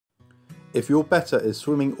If your Betta is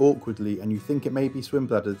swimming awkwardly and you think it may be swim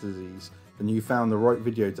bladder disease, then you found the right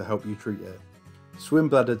video to help you treat it. Swim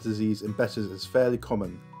bladder disease in Bettas is fairly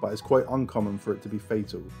common, but it's quite uncommon for it to be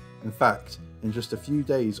fatal. In fact, in just a few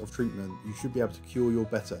days of treatment, you should be able to cure your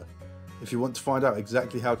Betta. If you want to find out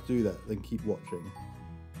exactly how to do that, then keep watching.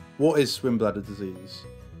 What is swim bladder disease?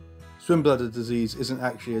 Swim bladder disease isn't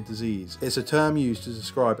actually a disease. It's a term used to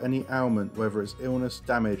describe any ailment, whether it's illness,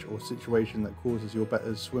 damage, or situation that causes your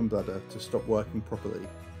Betta's swim bladder to stop working properly.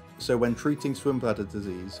 So when treating swim bladder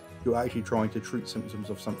disease, you're actually trying to treat symptoms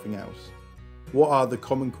of something else. What are the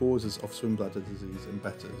common causes of swim bladder disease in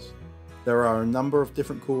Bettas? There are a number of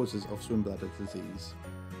different causes of swim bladder disease.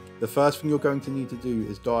 The first thing you're going to need to do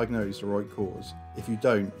is diagnose the right cause. If you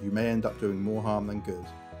don't, you may end up doing more harm than good.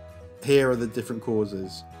 Here are the different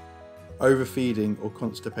causes. Overfeeding or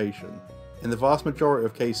constipation. In the vast majority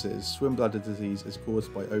of cases, swim bladder disease is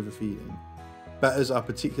caused by overfeeding. Bettas are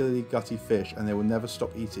particularly gutty fish and they will never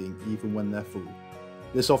stop eating even when they're full.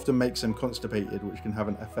 This often makes them constipated, which can have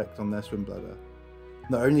an effect on their swim bladder.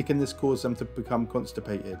 Not only can this cause them to become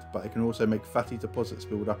constipated, but it can also make fatty deposits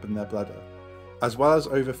build up in their bladder. As well as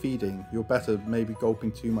overfeeding, your Betta may be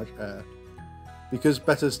gulping too much air. Because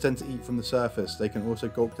Bettas tend to eat from the surface, they can also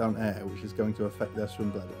gulp down air, which is going to affect their swim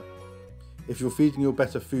bladder. If you're feeding your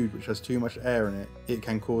Betta food which has too much air in it, it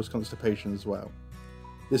can cause constipation as well.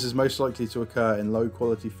 This is most likely to occur in low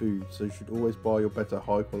quality food, so you should always buy your Betta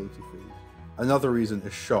high quality food. Another reason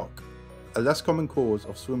is shock. A less common cause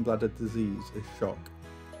of swim bladder disease is shock.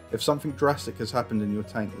 If something drastic has happened in your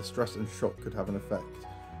tank, the stress and shock could have an effect.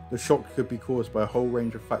 The shock could be caused by a whole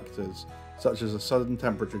range of factors, such as a sudden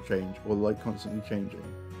temperature change or light constantly changing.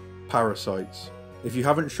 Parasites. If you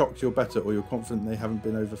haven't shocked your Betta or you're confident they haven't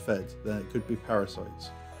been overfed, then it could be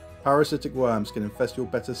parasites. Parasitic worms can infest your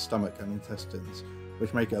Betta's stomach and intestines,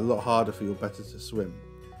 which make it a lot harder for your Betta to swim.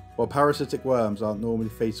 While parasitic worms aren't normally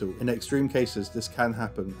fatal, in extreme cases this can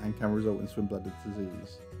happen and can result in swim bladder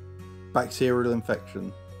disease. Bacterial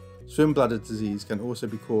infection. Swim bladder disease can also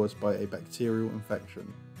be caused by a bacterial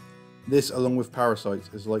infection. This, along with parasites,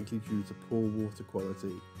 is likely due to poor water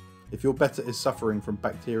quality. If your Betta is suffering from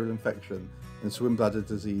bacterial infection, then swim bladder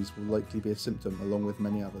disease will likely be a symptom along with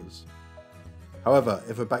many others. However,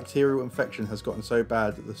 if a bacterial infection has gotten so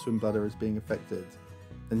bad that the swim bladder is being affected,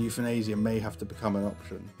 then euthanasia may have to become an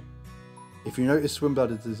option. If you notice swim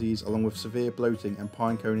bladder disease along with severe bloating and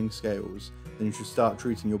pine coning scales, then you should start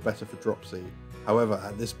treating your Betta for dropsy. However,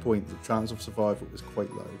 at this point the chance of survival is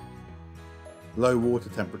quite low. Low water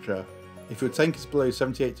temperature. If your tank is below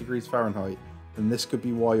 78 degrees Fahrenheit, then this could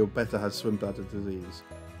be why your Betta has swim bladder disease.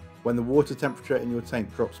 When the water temperature in your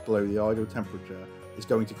tank drops below the ideal temperature, it's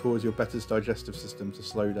going to cause your Betta's digestive system to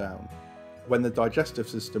slow down. When the digestive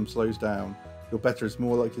system slows down, your Betta is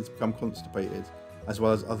more likely to become constipated, as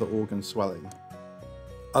well as other organ swelling.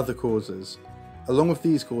 Other causes. Along with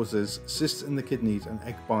these causes, cysts in the kidneys and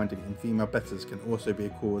egg binding in female Bettas can also be a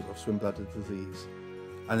cause of swim bladder disease.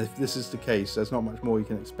 And if this is the case, there's not much more you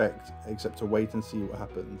can expect except to wait and see what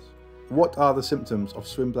happens. What are the symptoms of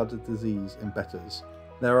swim bladder disease in Bettas?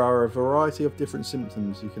 There are a variety of different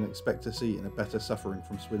symptoms you can expect to see in a Betta suffering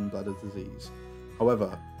from swim bladder disease.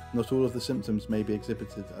 However, not all of the symptoms may be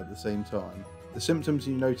exhibited at the same time. The symptoms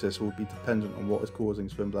you notice will be dependent on what is causing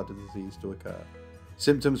swim bladder disease to occur.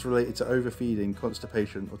 Symptoms related to overfeeding,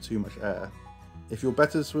 constipation, or too much air. If your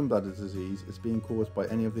Betta's swim bladder disease is being caused by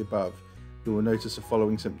any of the above, you will notice the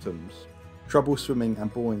following symptoms. Trouble swimming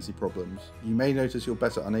and buoyancy problems. You may notice your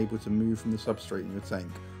Betta unable to move from the substrate in your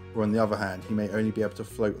tank, or on the other hand, he may only be able to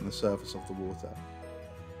float on the surface of the water.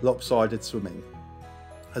 Lopsided swimming.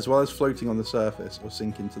 As well as floating on the surface or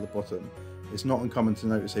sinking to the bottom, it's not uncommon to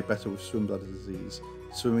notice a Betta with swim bladder disease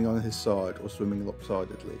swimming on his side or swimming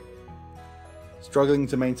lopsidedly. Struggling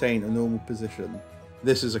to maintain a normal position.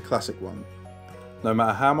 This is a classic one. No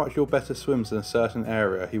matter how much your Betta swims in a certain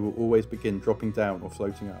area, he will always begin dropping down or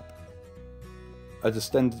floating up. A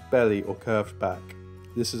distended belly or curved back.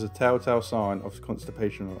 This is a telltale sign of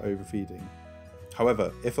constipation or overfeeding.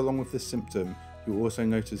 However, if along with this symptom you also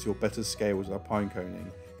notice your Betta's scales are pine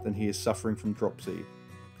coning, then he is suffering from dropsy,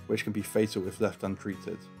 which can be fatal if left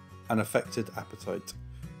untreated. An affected appetite.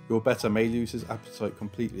 Your Betta may lose his appetite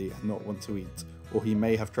completely and not want to eat, or he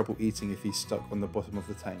may have trouble eating if he's stuck on the bottom of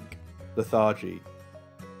the tank. Lethargy.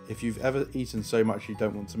 If you've ever eaten so much you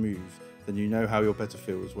don't want to move, then you know how your Betta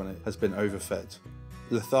feels when it has been overfed.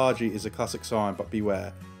 Lethargy is a classic sign, but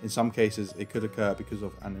beware, in some cases it could occur because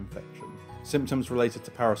of an infection. Symptoms related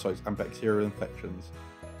to parasites and bacterial infections.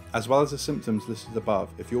 As well as the symptoms listed above,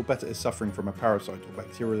 if your Betta is suffering from a parasite or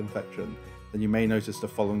bacterial infection, then you may notice the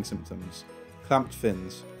following symptoms. Clamped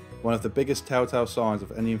fins. One of the biggest telltale signs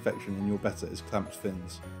of any infection in your Betta is clamped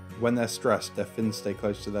fins. When they're stressed, their fins stay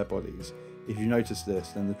close to their bodies. If you notice this,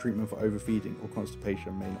 then the treatment for overfeeding or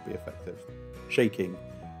constipation may not be effective. Shaking.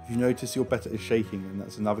 If you notice your Betta is shaking, then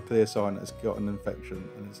that's another clear sign that it's got an infection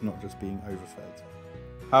and it's not just being overfed.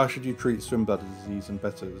 How should you treat swim bladder disease in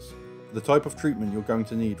Bettas? The type of treatment you're going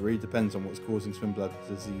to need really depends on what's causing swim bladder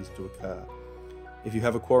disease to occur. If you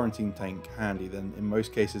have a quarantine tank handy, then in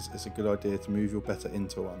most cases it's a good idea to move your Betta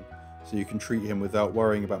into one, so you can treat him without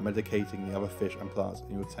worrying about medicating the other fish and plants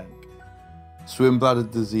in your tank. Swim bladder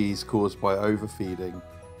disease caused by overfeeding.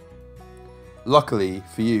 Luckily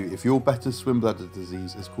for you, if your Betta's swim bladder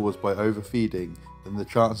disease is caused by overfeeding, then the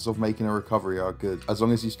chances of making a recovery are good, as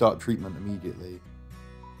long as you start treatment immediately.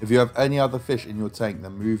 If you have any other fish in your tank,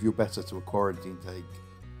 then move your Betta to a quarantine tank.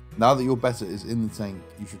 Now that your Betta is in the tank,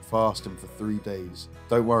 you should fast him for 3 days.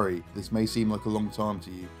 Don't worry, this may seem like a long time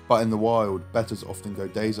to you, but in the wild, Bettas often go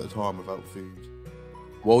days at a time without food.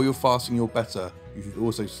 While you're fasting your Betta, you should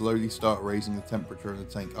also slowly start raising the temperature in the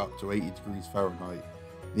tank up to 80 degrees Fahrenheit.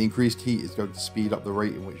 The increased heat is going to speed up the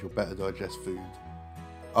rate in which your Betta digests food.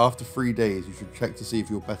 After 3 days, you should check to see if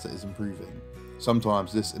your Betta is improving.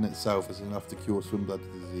 Sometimes this in itself is enough to cure swim bladder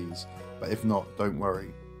disease, but if not, don't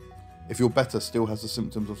worry. If your Betta still has the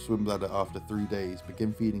symptoms of swim bladder after 3 days,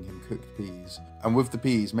 begin feeding him cooked peas. And with the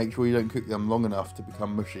peas, make sure you don't cook them long enough to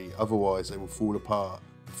become mushy, otherwise they will fall apart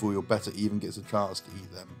before your Betta even gets a chance to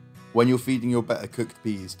eat them. When you're feeding your Betta cooked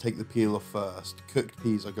peas, take the peel off first. Cooked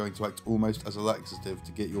peas are going to act almost as a laxative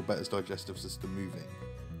to get your Betta's digestive system moving.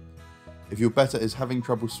 If your Betta is having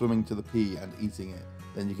trouble swimming to the pea and eating it,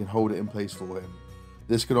 then you can hold it in place for him.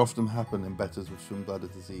 This can often happen in Bettas with swim bladder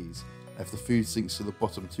disease. If the food sinks to the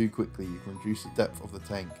bottom too quickly, you can reduce the depth of the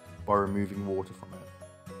tank by removing water from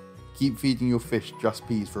it. Keep feeding your fish just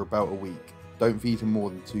peas for about a week. Don't feed him more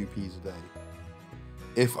than 2 peas a day.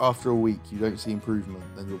 If after a week you don't see improvement,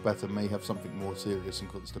 then your Betta may have something more serious than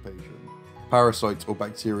constipation. Parasite or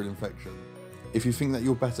bacterial infection. If you think that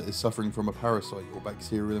your Betta is suffering from a parasite or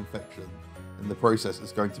bacterial infection, then the process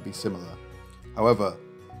is going to be similar. However,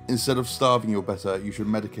 instead of starving your Betta, you should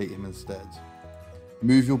medicate him instead.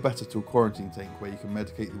 Move your Betta to a quarantine tank where you can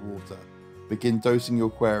medicate the water. Begin dosing your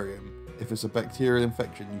aquarium. If it's a bacterial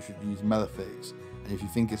infection, you should use Melafix, and if you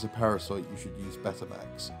think it's a parasite, you should use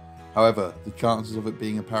Betamax. However, the chances of it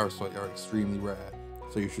being a parasite are extremely rare,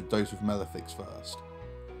 so you should dose with Melafix first.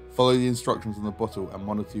 Follow the instructions on the bottle and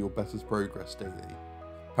monitor your Betta's progress daily.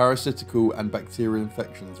 Parasitical and bacterial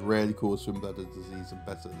infections rarely cause swim bladder disease in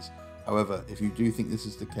Bettas. However, if you do think this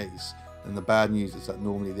is the case, then the bad news is that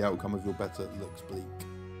normally the outcome of your Betta looks bleak.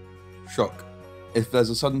 Shock. If there's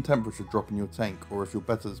a sudden temperature drop in your tank, or if your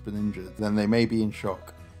Betta has been injured, then they may be in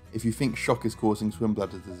shock. If you think shock is causing swim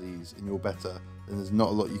bladder disease in your Betta, then there's not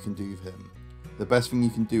a lot you can do with him. The best thing you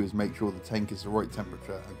can do is make sure the tank is the right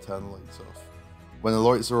temperature and turn the lights off. When the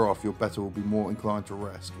lights are off, your Betta will be more inclined to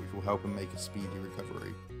rest, which will help him make a speedy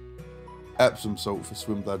recovery. Epsom salt for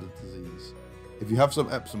swim bladder disease. If you have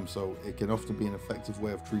some Epsom salt, it can often be an effective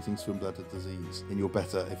way of treating swim bladder disease in your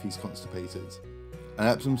Betta if he's constipated. An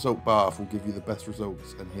Epsom salt bath will give you the best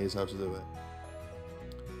results, and here's how to do it.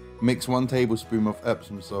 Mix 1 tablespoon of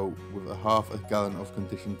Epsom salt with a half a gallon of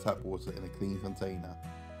conditioned tap water in a clean container.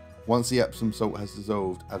 Once the Epsom salt has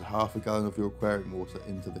dissolved, add half a gallon of your aquarium water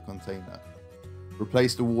into the container.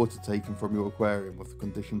 Replace the water taken from your aquarium with the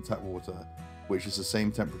conditioned tap water, which is the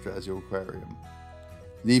same temperature as your aquarium.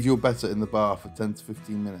 Leave your Betta in the bath for 10 to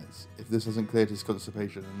 15 minutes. If this hasn't cleared his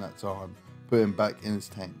constipation in that time, put him back in his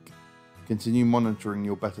tank. Continue monitoring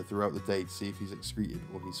your Betta throughout the day to see if he's excreted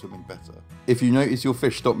or he's swimming better. If you notice your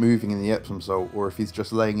fish stop moving in the Epsom salt, or if he's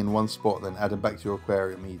just laying in one spot, then add him back to your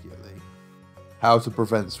aquarium immediately. How to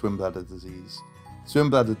prevent swim bladder disease.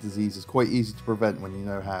 Swim bladder disease is quite easy to prevent when you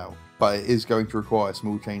know how, but it is going to require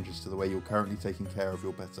small changes to the way you're currently taking care of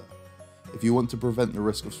your Betta. If you want to prevent the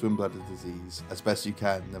risk of swim bladder disease as best you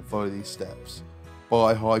can, then follow these steps.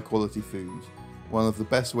 Buy high quality food. One of the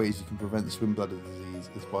best ways you can prevent swim bladder disease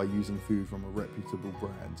is by using food from a reputable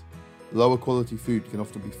brand. Lower quality food can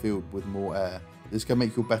often be filled with more air. This can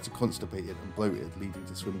make your Betta constipated and bloated, leading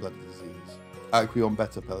to swim bladder disease. Aqueon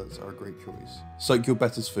Betta pellets are a great choice. Soak your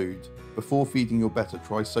Betta's food. Before feeding your Betta,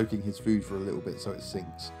 try soaking his food for a little bit so it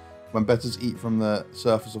sinks. When Bettas eat from the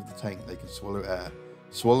surface of the tank, they can swallow air.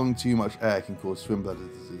 Swallowing too much air can cause swim bladder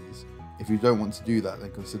disease. If you don't want to do that,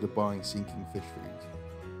 then consider buying sinking fish food.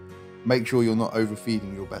 Make sure you're not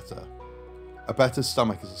overfeeding your Betta. A Betta's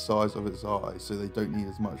stomach is the size of its eye, so they don't need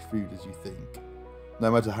as much food as you think.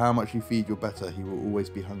 No matter how much you feed your Betta, he will always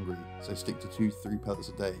be hungry, so stick to 2 to 3 pellets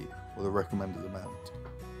a day, or the recommended amount.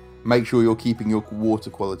 Make sure you're keeping your water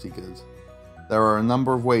quality good. There are a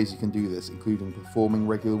number of ways you can do this, including performing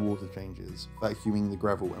regular water changes, vacuuming the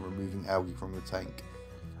gravel and removing algae from your tank.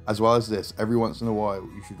 As well as this, every once in a while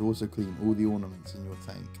you should also clean all the ornaments in your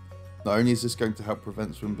tank. Not only is this going to help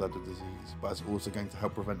prevent swim bladder disease, but it's also going to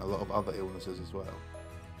help prevent a lot of other illnesses as well.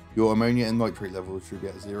 Your ammonia and nitrate levels should be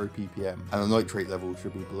at 0 ppm and the nitrate level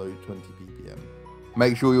should be below 20 ppm.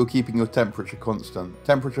 Make sure you're keeping your temperature constant.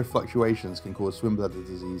 Temperature fluctuations can cause swim bladder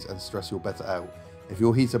disease and stress your Betta out. If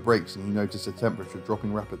your heater breaks and you notice the temperature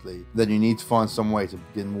dropping rapidly, then you need to find some way to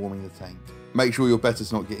begin warming the tank. Make sure your Betta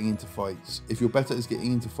is not getting into fights. If your Betta is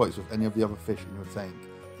getting into fights with any of the other fish in your tank,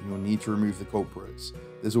 then you'll need to remove the culprits.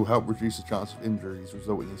 This will help reduce the chance of injuries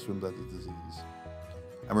resulting in swim bladder disease.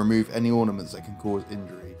 And remove any ornaments that can cause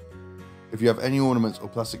injury. If you have any ornaments or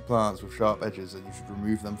plastic plants with sharp edges, then you should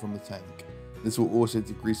remove them from the tank. This will also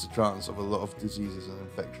decrease the chance of a lot of diseases and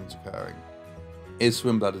infections occurring. Is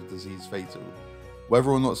swim bladder disease fatal?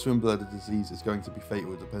 Whether or not swim bladder disease is going to be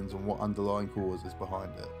fatal depends on what underlying cause is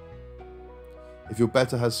behind it. If your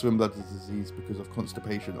Betta has swim bladder disease because of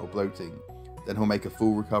constipation or bloating, then he'll make a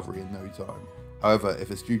full recovery in no time. However, if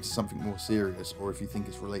it's due to something more serious, or if you think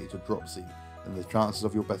it's related to dropsy, then the chances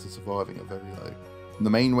of your Betta surviving are very low. The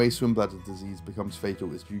main way swim bladder disease becomes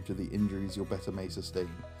fatal is due to the injuries your Betta may sustain.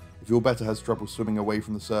 If your Betta has trouble swimming away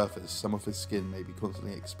from the surface, some of his skin may be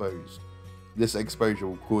constantly exposed. This exposure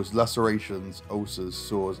will cause lacerations, ulcers,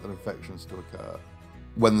 sores and infections to occur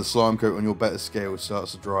when the slime coat on your Betta's scale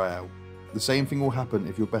starts to dry out. The same thing will happen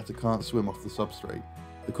if your Betta can't swim off the substrate.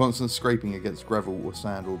 The constant scraping against gravel or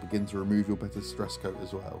sand will begin to remove your Betta's stress coat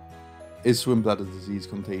as well. Is swim bladder disease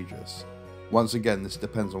contagious? Once again, this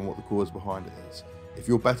depends on what the cause behind it is. If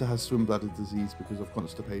your Betta has swim bladder disease because of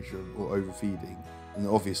constipation or overfeeding, then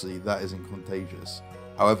obviously that isn't contagious.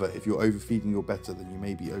 However, if you're overfeeding your Betta, then you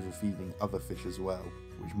may be overfeeding other fish as well,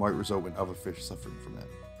 which might result in other fish suffering from it.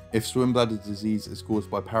 If swim bladder disease is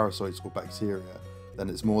caused by parasites or bacteria, then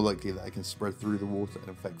it's more likely that it can spread through the water and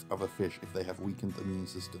infect other fish if they have weakened immune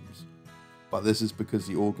systems. But this is because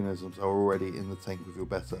the organisms are already in the tank with your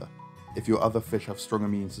Betta. If your other fish have strong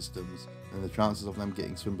immune systems, then the chances of them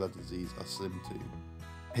getting swim bladder disease are slim too.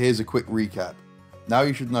 Here's a quick recap. Now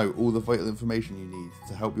you should know all the vital information you need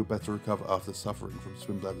to help your Betta recover after suffering from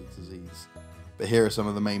swim bladder disease. But here are some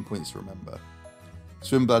of the main points to remember.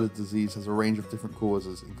 Swim bladder disease has a range of different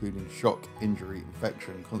causes, including shock, injury,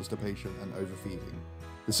 infection, constipation and overfeeding.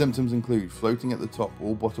 The symptoms include floating at the top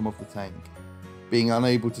or bottom of the tank, being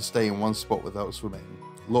unable to stay in one spot without swimming,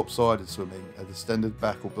 lopsided swimming, a distended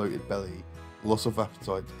back or bloated belly, loss of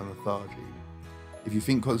appetite and lethargy. If you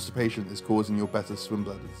think constipation is causing your Betta's swim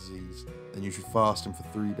bladder disease, then you should fast him for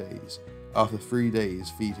 3 days. After 3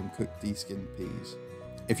 days, feed him cooked de-skinned peas.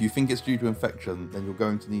 If you think it's due to infection, then you're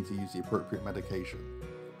going to need to use the appropriate medication.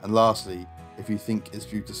 And lastly, if you think it's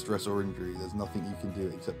due to stress or injury, there's nothing you can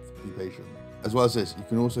do except be patient. As well as this, you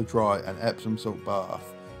can also try an Epsom salt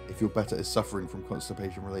bath if your Betta is suffering from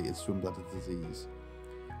constipation related swim bladder disease.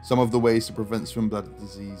 Some of the ways to prevent swim bladder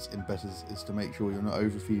disease in Bettas is to make sure you're not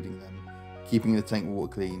overfeeding them, keeping the tank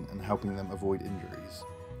water clean and helping them avoid injuries.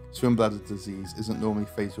 Swim bladder disease isn't normally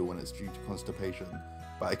fatal when it's due to constipation,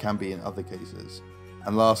 but it can be in other cases.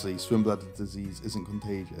 And lastly, swim bladder disease isn't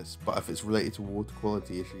contagious, but if it's related to water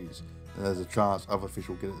quality issues, then there's a chance other fish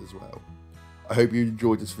will get it as well. I hope you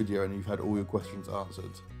enjoyed this video and you've had all your questions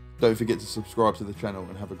answered. Don't forget to subscribe to the channel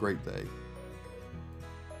and have a great day.